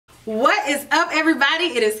What is up, everybody?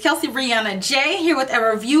 It is Kelsee Briana J here with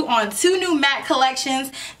a review on two new MAC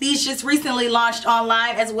collections. These just recently launched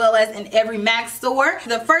online as well as in every MAC store.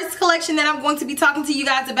 The first collection that I'm going to be talking to you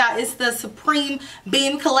guys about is the Supreme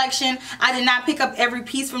Beam collection. I did not pick up every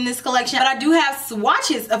piece from this collection, but I do have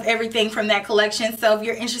swatches of everything from that collection. So if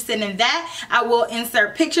you're interested in that, I will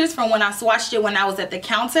insert pictures from when I swatched it when I was at the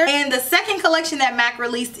counter. And the second collection that MAC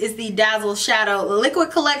released is the Dazzleshadow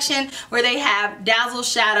liquid collection, where they have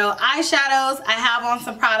Dazzleshadow eyeshadows. I have on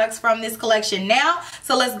some products from this collection now,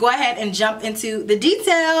 so let's go ahead and jump into the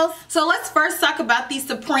details. So let's first talk about the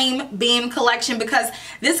Supreme Beam collection, because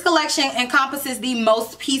this collection encompasses the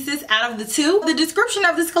most pieces out of the two. The description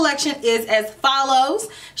of this collection is as follows: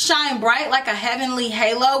 shine bright like a heavenly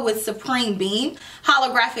halo with Supreme Beam.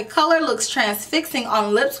 Holographic color looks transfixing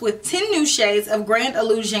on lips with 10 new shades of Grand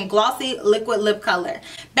Illusion glossy liquid lip color.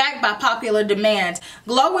 Backed by popular demand.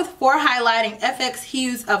 Glow with 4 highlighting FX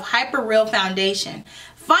hues of Hyper Real foundation.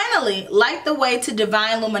 Finally, light the way to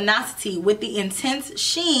divine luminosity with the intense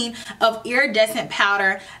sheen of iridescent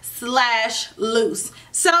powder / loose.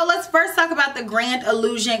 So let's first talk about the Grand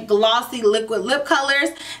Illusion glossy liquid lip colors.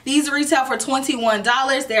 These retail for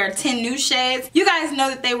 $21. There are 10 new shades. You guys know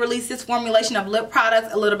that they released this formulation of lip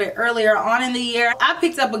products a little bit earlier on in the year. I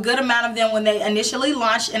picked up a good amount of them when they initially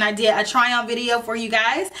launched, and I did a try-on video for you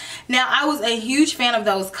guys. Now, I was a huge fan of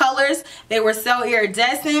those colors. They were so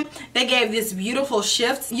iridescent. They gave this beautiful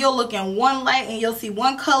shift. You'll look in one light and you'll see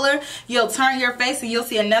one color. You'll turn your face and you'll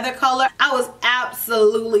see another color. I was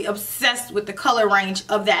absolutely obsessed with the color range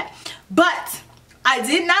of that. But I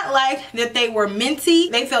did not like that they were minty.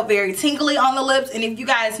 They felt very tingly on the lips, and if you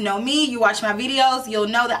guys know me, you watch my videos, you'll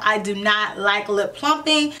know that I do not like lip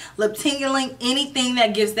plumping, lip tingling, anything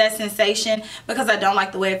that gives that sensation, because I don't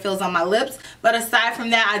like the way it feels on my lips. But aside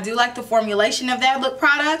from that, I do like the formulation of that lip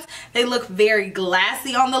product. They look very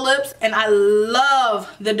glassy on the lips, and I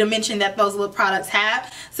love the dimension that those lip products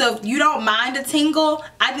have. So if you don't mind a tingle,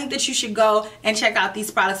 I think that you should go and check out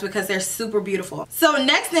these products because they're super beautiful. So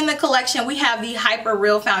next in the collection, we have the Hyper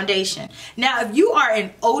Real foundation. Now, if you are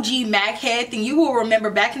an OG MAC head, then you will remember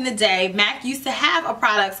back in the day, MAC used to have a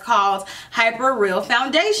product called Hyper Real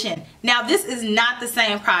foundation. Now, this is not the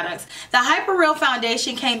same products. The Hyper Real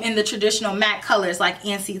foundation came in the traditional MAC colors like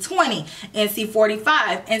NC20,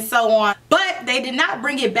 NC45, and so on, but they did not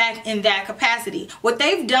bring it back in that capacity. What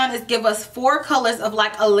they've done is give us 4 colors of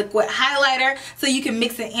like a liquid highlighter, so you can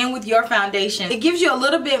mix it in with your foundation. It gives you a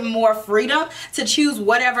little bit more freedom to choose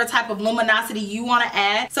whatever type of luminosity you want to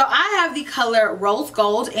add. So I have the color Rose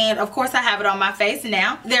Gold, and of course I have it on my face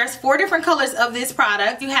now. There's 4 different colors of this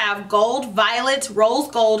product. You have gold, violet, rose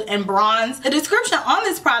gold, and bronze. The description on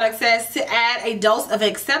this product says to add a dose of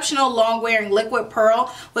exceptional long wearing liquid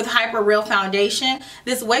pearl with Hyper Real foundation.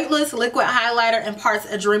 This weightless liquid highlighter imparts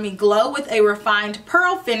a dreamy glow with a refined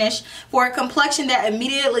pearl finish for a complexion that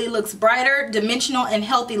immediately looks brighter, dimensional, and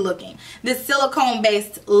healthy looking. This silicone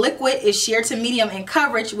based liquid is sheer to medium in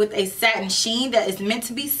coverage with a satin sheen that is meant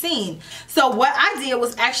to be seen. So what I did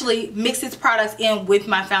was actually mix this product in with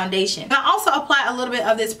my foundation. And I also apply a little bit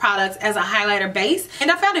of this product as a highlighter base, and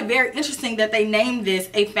I found it very interesting that they named this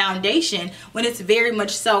a foundation when it's very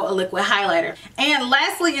much so a liquid highlighter. And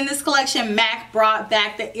lastly, in this collection, MAC brought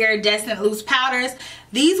back the iridescent loose powders.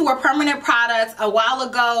 These were permanent products a while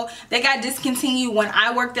ago. They got discontinued when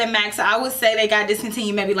I worked at MAC, so I would say they got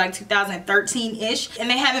discontinued maybe like 2013-ish, and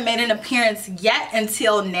they haven't made an appearance yet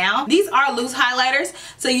until now. These are loose highlighters,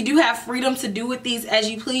 so you do have freedom to do with these as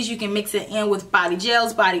you please. You can mix it in with body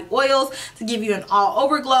gels, body oils to give you an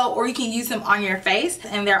all-over glow, or you can use them on your face.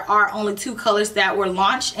 And there are only 2 colors that were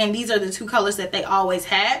launched, and these are the 2 colors that they always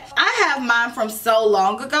had. I have mine from so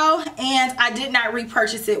long ago, and I did not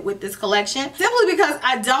repurchase it with this collection simply because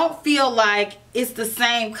I don't feel like it's the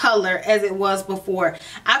same color as it was before.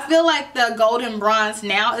 I feel like the golden bronze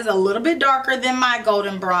now is a little bit darker than my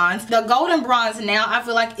golden bronze. The golden bronze now I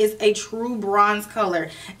feel like is a true bronze color.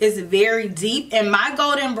 It's very deep, and my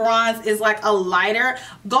golden bronze is like a lighter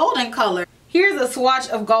golden color. Here's a swatch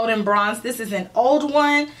of golden bronze. This is an old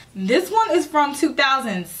one. This one is from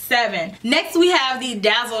 2007. Next, we have the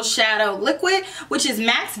Dazzleshadow liquid, which is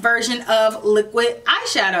MAC's version of liquid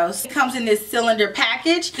eyeshadows. It comes in this cylinder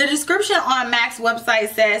package. The description on MAC's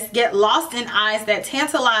website says, get lost in eyes that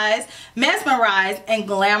tantalize, mesmerize, and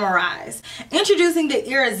glamorize. Introducing the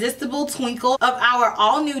irresistible twinkle of our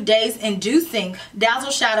all-new daze-inducing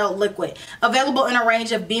Dazzleshadow liquid. Available in a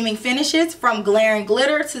range of beaming finishes from glaring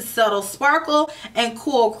glitter to subtle sparkle Sparkle and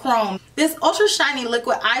Cool Chrome. This ultra shiny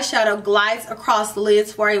liquid eyeshadow glides across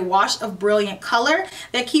lids for a wash of brilliant color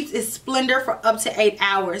that keeps its splendor for up to 8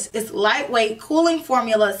 hours. Its lightweight cooling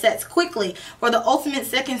formula sets quickly for the ultimate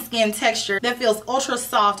second skin texture that feels ultra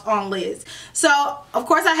soft on lids. So of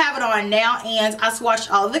course I have it on now, and I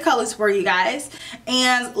swatched all of the colors for you guys,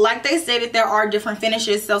 and like they stated, there are different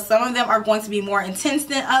finishes. So some of them are going to be more intense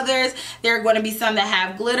than others. There are going to be some that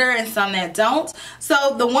have glitter and some that don't.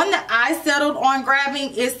 So the one that I settled on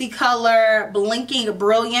grabbing is the color Blinking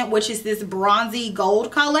Brilliant, which is this bronzy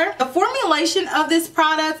gold color. The formulation of this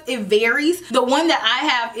product, it varies. The one that I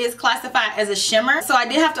have is classified as a shimmer, so I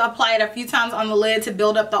did have to apply it a few times on the lid to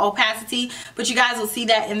build up the opacity, but you guys will see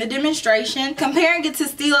that in the demonstration. Comparing it to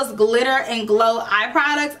Stila's glitter and glow eye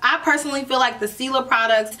products, I personally feel like the Stila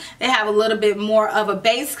products, they have a little bit more of a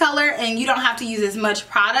base color and you don't have to use as much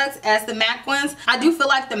products as the MAC ones. I do feel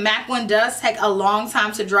like the MAC one does take a long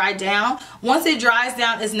time to dry down. Once it dries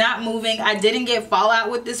down, it's not moving. I didn't get fallout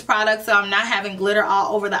with this product, so I'm not having glitter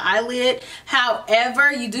all over the eyelid.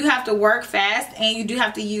 However, you do have to work fast and you do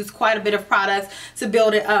have to use quite a bit of products to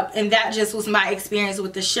build it up, and that just was my experience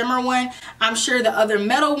with the shimmer one. I'm sure the other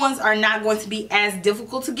metal ones are not going to be as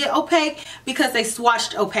difficult to get opaque because they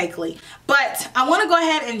swatched opaquely. But I want to go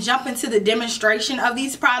ahead and jump into the demonstration of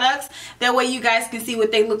these products. That way you guys can see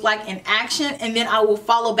what they look like in action, and then I will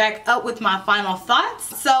follow back up with my final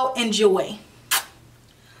thoughts. So enjoy.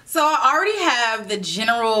 So I already have the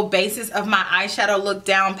general basis of my eyeshadow look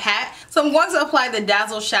down pat. So I'm going to apply the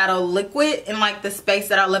Dazzleshadow liquid in like the space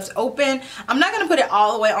that I left open. I'm not going to put it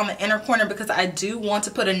all the way on the inner corner because I do want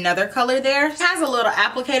to put another color there. It has a little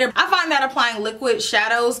applicator. I find that applying liquid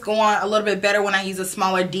shadows go on a little bit better when I use a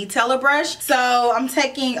smaller detailer brush. So I'm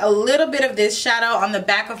taking a little bit of this shadow on the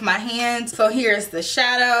back of my hand. So here's the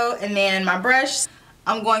shadow, and then my brush.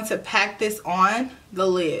 I'm going to pack this on the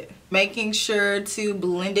lid, making sure to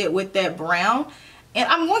blend it with that brown, and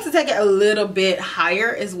I'm going to take it a little bit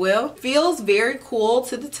higher as well. Feels very cool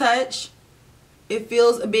to the touch. It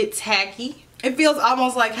feels a bit tacky. It feels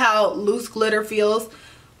almost like how loose glitter feels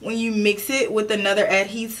when you mix it with another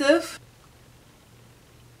adhesive.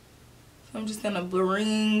 So I'm just gonna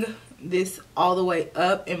bring this all the way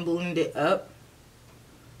up and blend it up.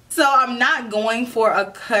 So I'm not going for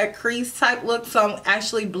a cut crease type look, so I'm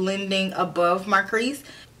actually blending above my crease.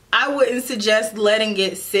 I wouldn't suggest letting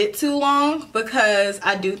it sit too long because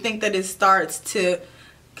I do think that it starts to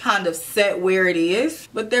kind of set where it is,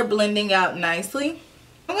 but they're blending out nicely.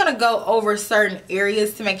 I'm gonna go over certain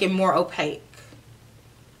areas to make it more opaque.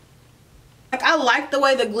 Like, I like the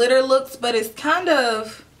way the glitter looks, but it's kind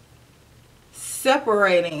of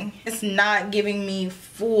separating. It's not giving me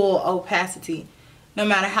full opacity. No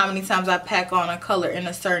matter how many times I pack on a color in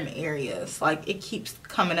a certain areas, like it keeps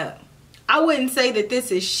coming up. I wouldn't say that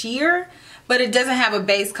this is sheer, but it doesn't have a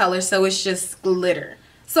base color, so it's just glitter.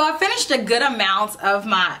 So I finished a good amount of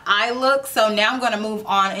my eye look, so now I'm going to move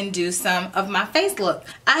on and do some of my face look.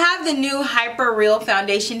 I have the new Hyper Real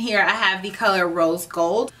foundation here. I have the color Rose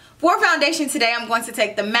Gold. For foundation today, I'm going to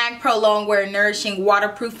take the MAC ProLongwear Nourishing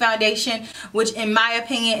Waterproof Foundation, which in my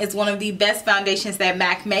opinion is one of the best foundations that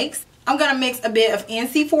MAC makes. I'm going to mix a bit of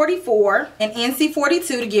NC44 and NC42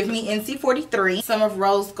 to give me NC43, some of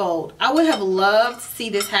Rose Gold. I would have loved to see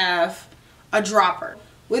this have a dropper.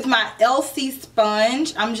 With my LC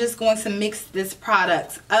sponge, I'm just going to mix this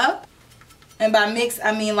product up. And by mix,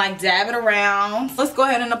 I mean like dab it around. Let's go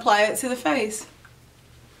ahead and apply it to the face.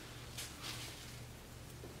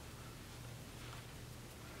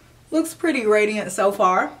 Looks pretty radiant so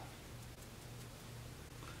far.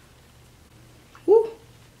 Woo.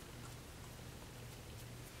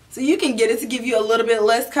 So you can get it to give you a little bit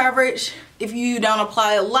less coverage if you don't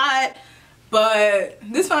apply a lot, but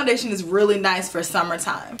this foundation is really nice for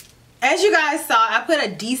summertime. As you guys saw, I put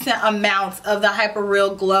a decent amount of the Hyper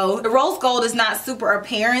Real Glow. The Rose Gold is not super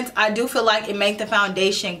apparent. I do feel like it makes the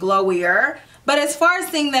foundation glowier, but as far as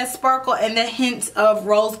seeing that sparkle and the hint of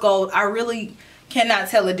Rose Gold, I really cannot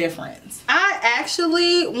tell a difference. I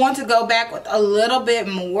actually want to go back with a little bit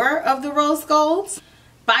more of the Rose Golds.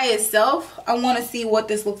 By itself, I want to see what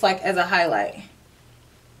this looks like as a highlight.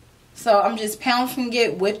 So I'm just pouncing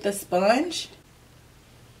it with the sponge.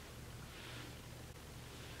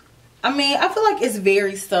 I mean, I feel like it's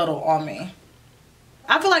very subtle on me.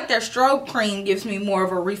 I feel like their strobe cream gives me more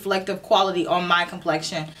of a reflective quality on my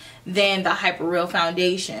complexion than the Hyper Real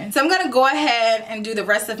foundation. So I'm going to go ahead and do the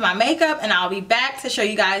rest of my makeup, and I'll be back to show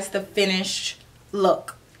you guys the finished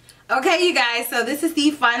look. Okay, you guys, so this is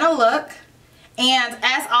the final look. And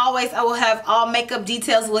as always, I will have all makeup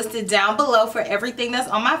details listed down below for everything that's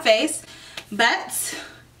on my face. But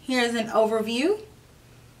here's an overview.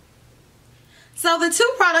 So the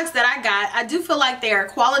two products that I got, I do feel like they are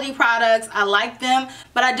quality products. I like them,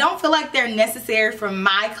 but I don't feel like they're necessary for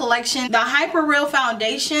my collection. The Hyper Real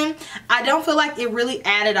foundation, I don't feel like it really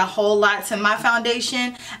added a whole lot to my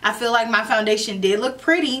foundation. I feel like my foundation did look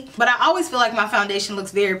pretty, but I always feel like my foundation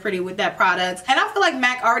looks very pretty with that product. And I feel like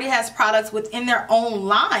MAC already has products within their own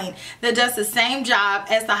line that does the same job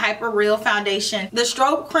as the Hyper Real foundation. The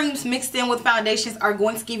strobe creams mixed in with foundations are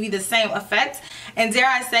going to give you the same effect. And dare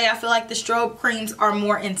I say, I feel like the strobe creams are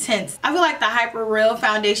more intense. I feel like the Hyper Real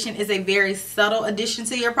foundation is a very subtle addition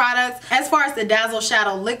to your products. As far as the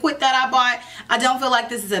Dazzleshadow liquid that I bought, I don't feel like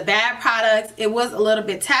this is a bad product. It was a little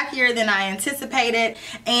bit tackier than I anticipated,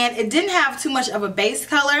 and it didn't have too much of a base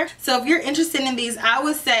color. So if you're interested in these, I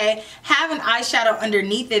would say have an eyeshadow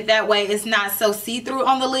underneath it. That way it's not so see-through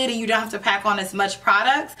on the lid and you don't have to pack on as much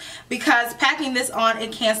product, because packing this on,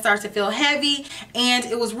 it can start to feel heavy, and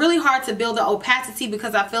it was really hard to build the opacity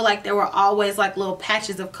because I feel like there were always like little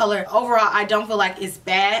patches of color. Overall, I don't feel like it's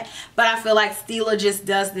bad, but I feel like Stila just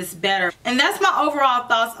does this better. And that's my overall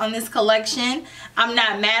thoughts on this collection. I'm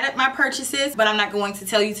not mad at my purchases, but I'm not going to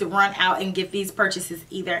tell you to run out and get these purchases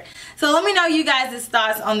either. So let me know you guys'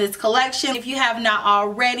 thoughts on this collection. If you have not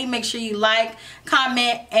already, make sure you like,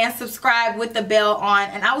 comment, and subscribe with the bell on.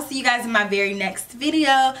 And I will see you guys in my very next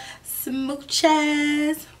video.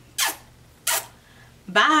 Smooches.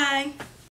 Bye.